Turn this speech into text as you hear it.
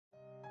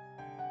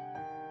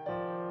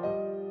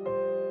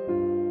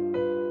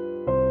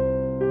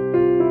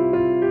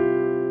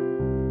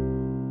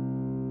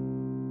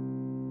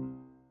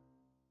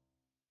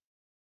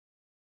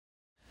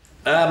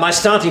My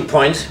starting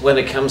point when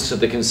it comes to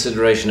the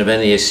consideration of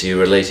any issue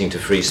relating to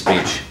free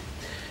speech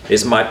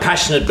is my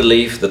passionate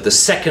belief that the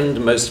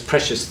second most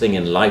precious thing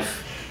in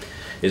life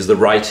is the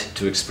right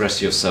to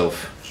express yourself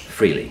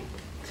freely.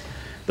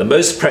 The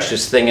most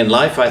precious thing in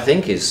life, I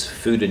think, is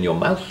food in your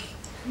mouth,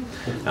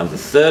 and the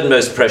third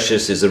most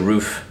precious is a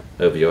roof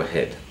over your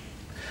head.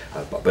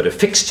 But a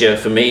fixture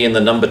for me in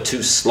the number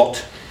 2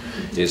 slot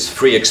is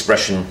free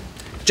expression,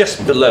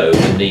 just below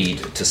the need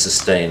to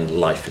sustain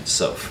life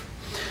itself.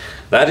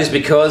 That is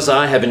because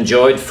I have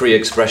enjoyed free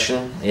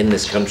expression in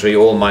this country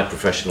all my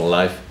professional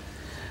life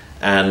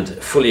and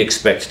fully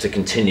expect to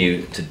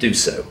continue to do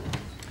so.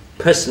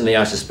 Personally,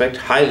 I suspect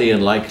highly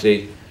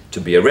unlikely to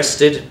be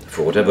arrested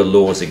for whatever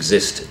laws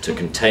exist to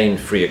contain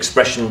free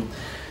expression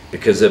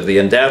because of the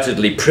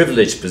undoubtedly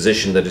privileged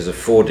position that is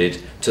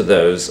afforded to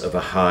those of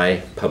a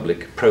high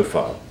public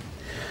profile.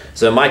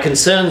 So my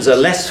concerns are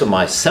less for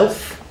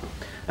myself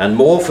and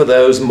more for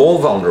those more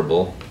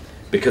vulnerable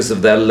because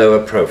of their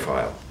lower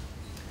profile.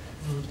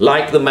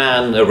 Like the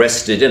man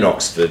arrested in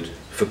Oxford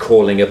for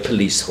calling a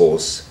police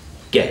horse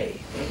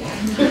gay,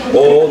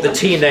 or the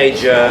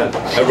teenager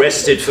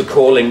arrested for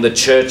calling the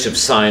Church of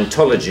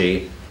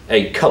Scientology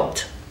a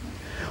cult,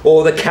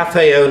 or the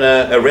cafe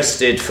owner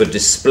arrested for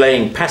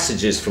displaying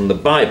passages from the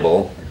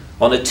Bible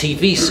on a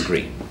TV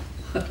screen.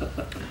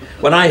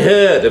 When I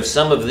heard of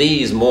some of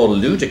these more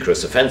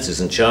ludicrous offences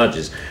and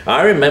charges,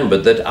 I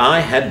remembered that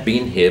I had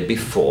been here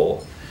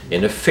before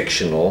in a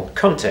fictional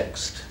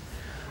context.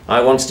 I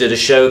once did a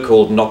show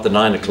called Not the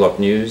 9 O'Clock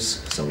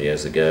News some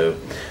years ago,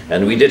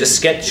 and we did a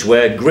sketch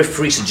where Griff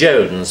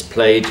Rhys-Jones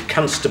played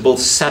Constable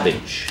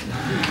Savage,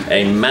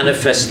 a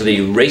manifestly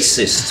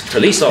racist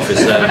police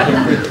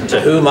officer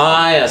to whom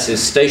I, as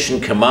his station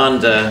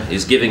commander,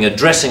 is giving a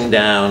dressing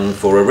down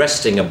for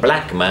arresting a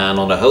black man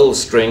on a whole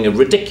string of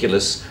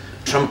ridiculous,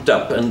 trumped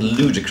up and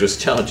ludicrous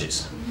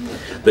charges.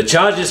 The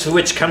charges for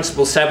which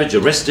Constable Savage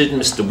arrested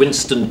Mr.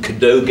 Winston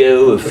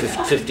Kadogo of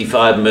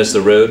 55 Mercer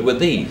Road were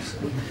these: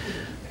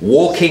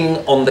 walking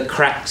on the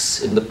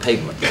cracks in the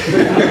pavement,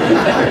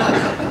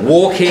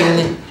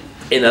 walking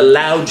in a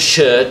loud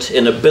shirt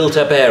in a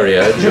built-up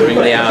area during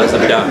the hours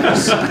of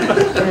darkness,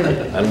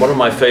 and one of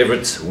my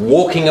favorites,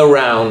 walking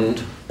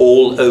around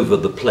all over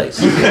the place.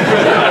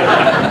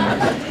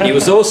 He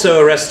was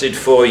also arrested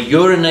for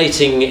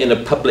urinating in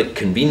a public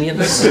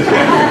convenience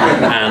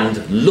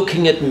and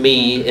looking at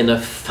me in a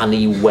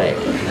funny way.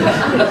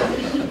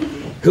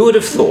 Who would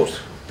have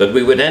thought that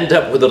we would end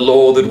up with a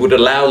law that would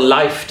allow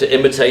life to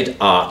imitate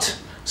art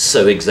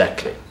so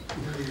exactly?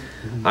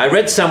 I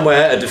read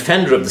somewhere a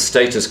defender of the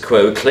status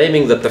quo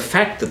claiming that the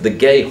fact that the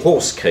gay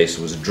horse case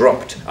was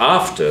dropped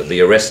after the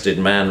arrested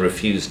man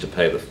refused to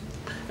pay the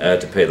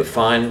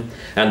fine,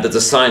 and that the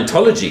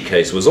Scientology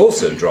case was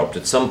also dropped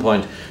at some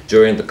point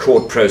during the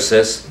court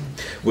process,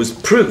 was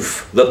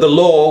proof that the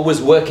law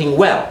was working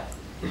well,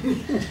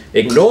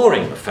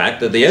 ignoring the fact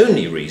that the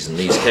only reason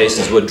these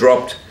cases were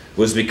dropped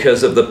was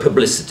because of the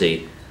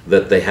publicity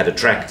that they had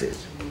attracted.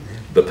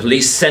 The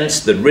police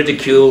sensed that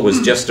ridicule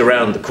was just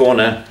around the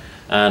corner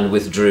and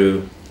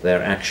withdrew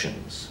their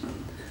actions.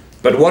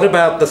 But what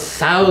about the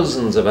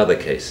thousands of other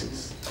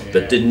cases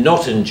that did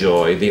not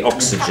enjoy the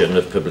oxygen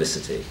of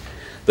publicity,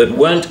 that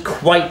weren't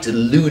quite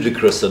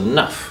ludicrous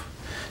enough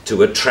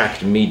to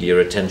attract media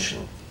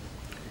attention?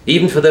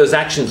 Even for those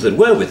actions that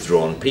were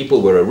withdrawn,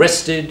 people were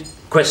arrested,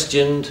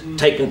 questioned,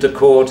 taken to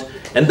court,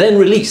 and then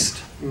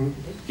released.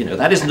 You know,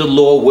 that isn't a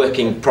law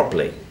working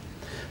properly.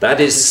 That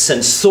is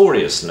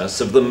censoriousness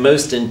of the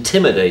most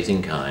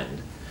intimidating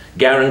kind,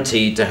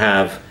 guaranteed to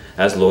have,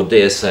 as Lord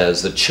Dear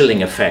says, a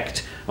chilling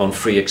effect on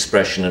free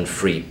expression and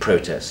free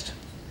protest.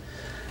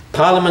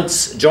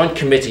 Parliament's Joint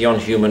Committee on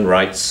Human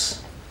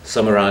Rights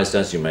summarised,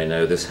 as you may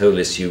know, this whole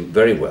issue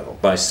very well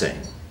by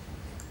saying,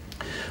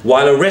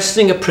 while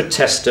arresting a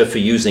protester for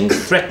using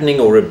threatening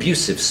or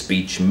abusive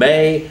speech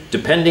may,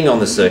 depending on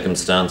the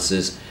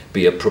circumstances,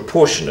 be a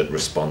proportionate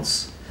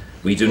response,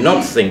 we do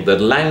not think that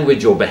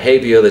language or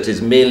behaviour that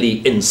is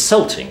merely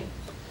insulting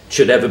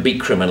should ever be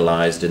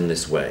criminalised in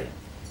this way.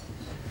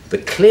 The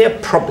clear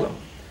problem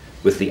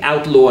with the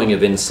outlawing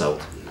of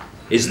insult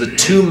is that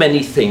too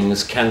many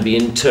things can be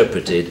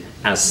interpreted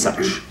as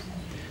such.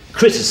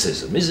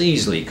 Criticism is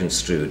easily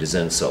construed as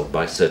insult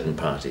by certain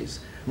parties.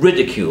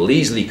 Ridicule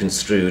easily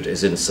construed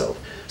as insult.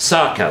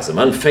 Sarcasm,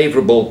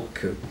 unfavourable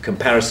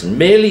comparison,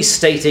 merely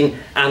stating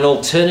an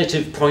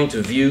alternative point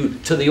of view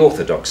to the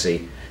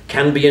orthodoxy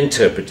can be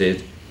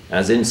interpreted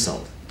as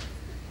insult.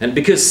 And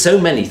because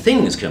so many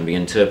things can be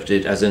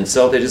interpreted as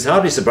insult, it is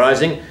hardly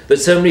surprising that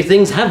so many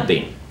things have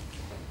been,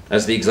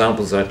 as the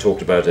examples I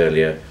talked about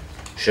earlier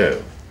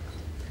show.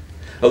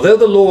 Although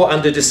the law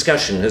under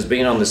discussion has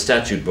been on the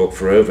statute book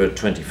for over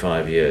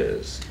 25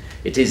 years,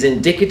 it is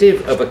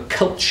indicative of a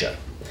culture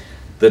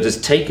that has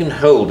taken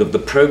hold of the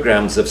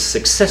programs of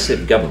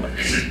successive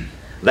governments,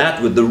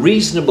 that with the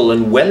reasonable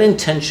and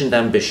well-intentioned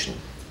ambition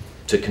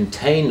to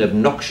contain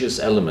obnoxious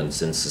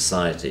elements in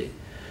society,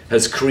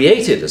 has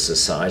created a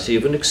society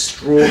of an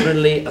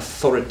extraordinarily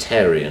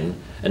authoritarian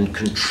and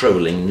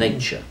controlling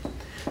nature.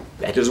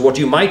 It is what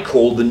you might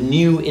call the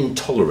new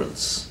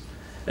intolerance,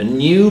 a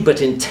new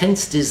but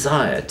intense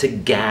desire to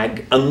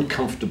gag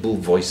uncomfortable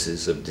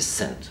voices of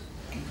dissent.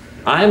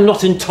 I am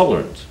not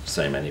intolerant,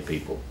 say many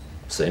people,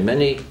 say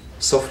many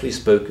softly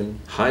spoken,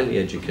 highly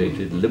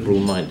educated,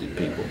 liberal-minded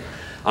people.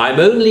 I'm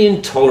only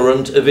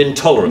intolerant of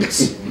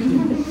intolerance.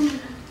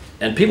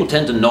 And people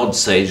tend to nod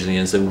sagely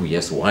and say, oh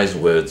yes, wise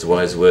words,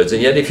 wise words.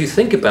 And yet if you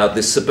think about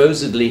this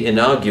supposedly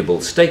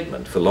inarguable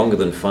statement for longer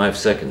than 5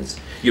 seconds,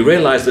 you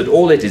realize that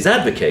all it is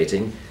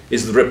advocating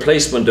is the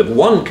replacement of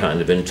one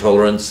kind of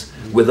intolerance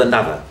with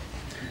another,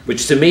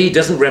 which to me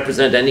doesn't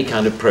represent any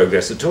kind of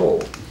progress at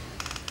all.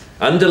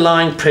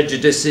 Underlying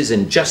prejudices,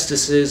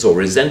 injustices, or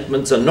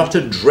resentments are not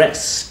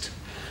addressed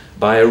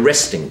by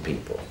arresting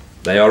people.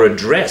 They are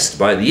addressed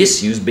by the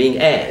issues being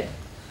aired,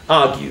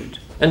 argued,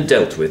 and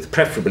dealt with,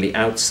 preferably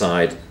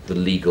outside the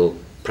legal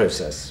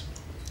process.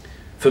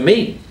 For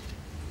me,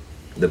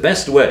 the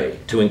best way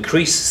to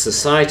increase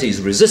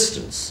society's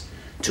resistance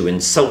to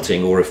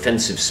insulting or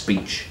offensive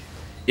speech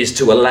is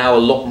to allow a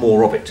lot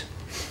more of it.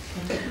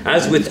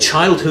 As with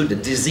childhood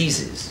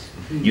diseases,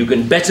 you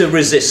can better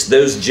resist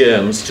those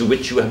germs to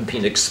which you have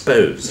been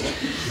exposed.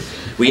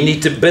 We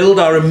need to build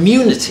our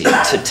immunity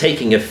to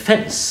taking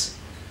offense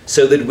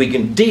so that we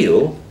can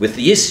deal with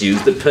the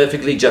issues that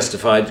perfectly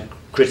justified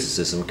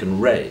criticism can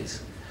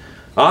raise.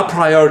 Our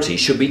priority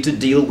should be to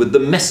deal with the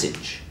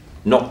message,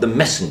 not the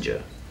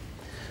messenger.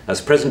 As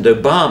President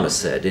Obama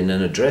said in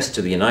an address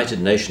to the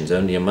United Nations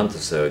only a month or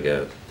so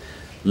ago,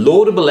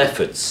 laudable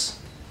efforts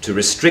to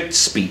restrict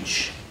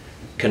speech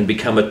can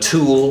become a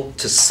tool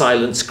to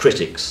silence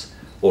critics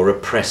or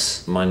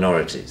oppress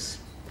minorities.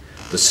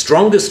 The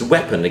strongest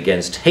weapon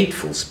against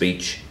hateful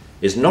speech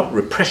is not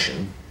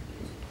repression,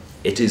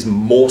 it is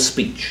more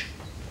speech.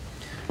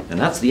 And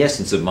that's the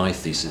essence of my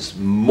thesis,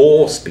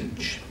 more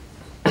speech.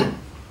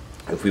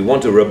 If we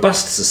want a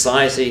robust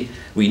society,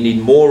 we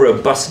need more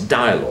robust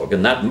dialogue,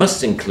 and that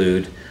must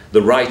include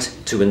the right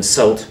to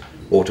insult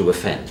or to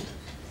offend.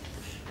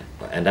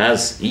 And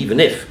even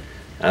if,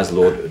 as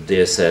Lord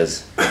Dear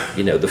says,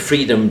 you know, the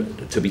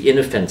freedom to be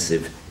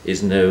inoffensive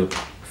is no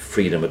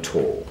freedom at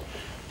all.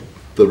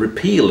 The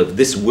repeal of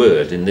this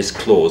word in this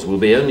clause will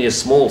be only a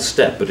small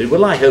step, but it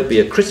will, I hope, be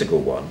a critical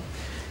one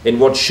in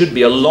what should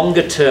be a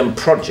longer-term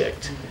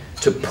project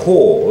to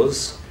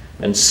pause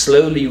and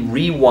slowly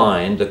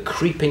rewind a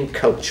creeping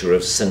culture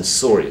of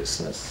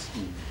censoriousness.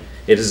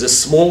 It is a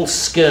small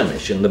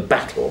skirmish in the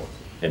battle,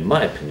 in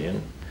my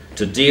opinion,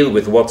 to deal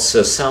with what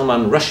Sir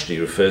Salman Rushdie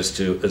refers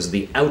to as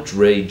the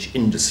outrage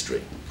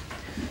industry.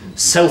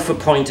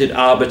 Self-appointed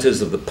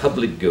arbiters of the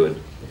public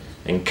good,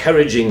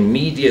 encouraging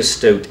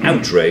media-stoked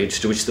outrage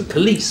to which the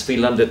police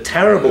feel under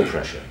terrible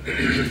pressure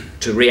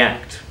to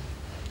react.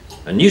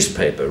 A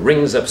newspaper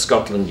rings up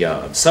Scotland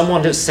Yard.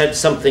 Someone has said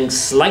something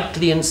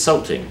slightly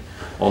insulting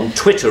on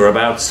Twitter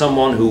about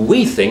someone who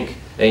we think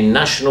a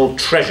national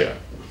treasure.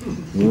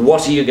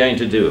 What are you going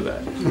to do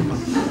about it?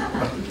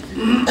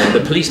 And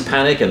the police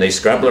panic and they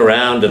scrabble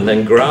around and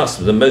then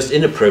grasp the most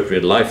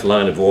inappropriate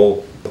lifeline of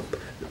all,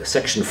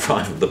 Section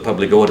 5 of the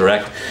Public Order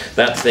Act,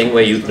 that thing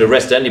where you can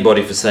arrest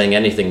anybody for saying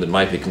anything that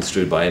might be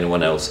construed by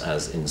anyone else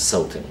as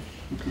insulting.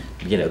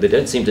 You know, they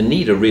don't seem to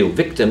need a real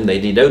victim.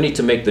 They need only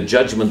to make the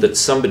judgment that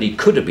somebody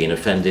could have been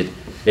offended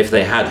if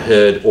they had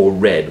heard or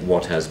read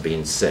what has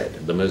been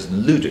said. The most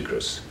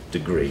ludicrous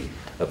degree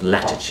of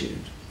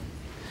latitude.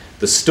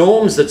 The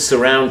storms that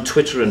surround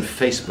Twitter and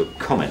Facebook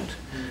comment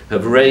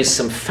have raised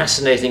some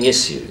fascinating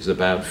issues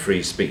about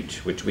free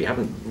speech, which we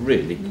haven't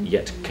really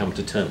yet come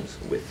to terms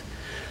with.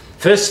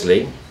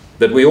 Firstly,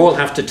 that we all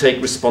have to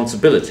take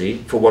responsibility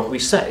for what we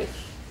say,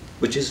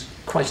 which is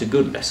quite a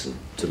good lesson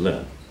to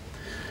learn.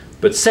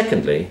 But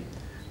secondly,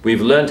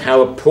 we've learned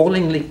how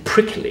appallingly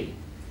prickly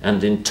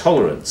and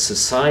intolerant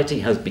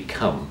society has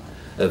become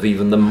of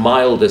even the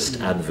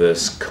mildest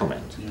adverse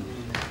comment.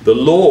 The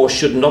law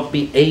should not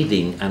be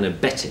aiding and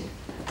abetting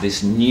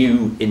this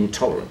new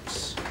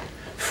intolerance.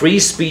 Free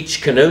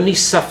speech can only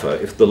suffer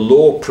if the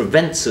law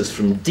prevents us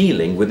from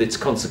dealing with its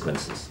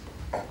consequences.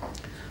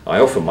 I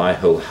offer my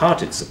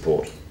wholehearted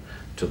support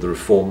to the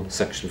Reform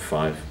Section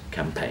 5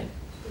 campaign.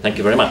 Thank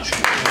you very much.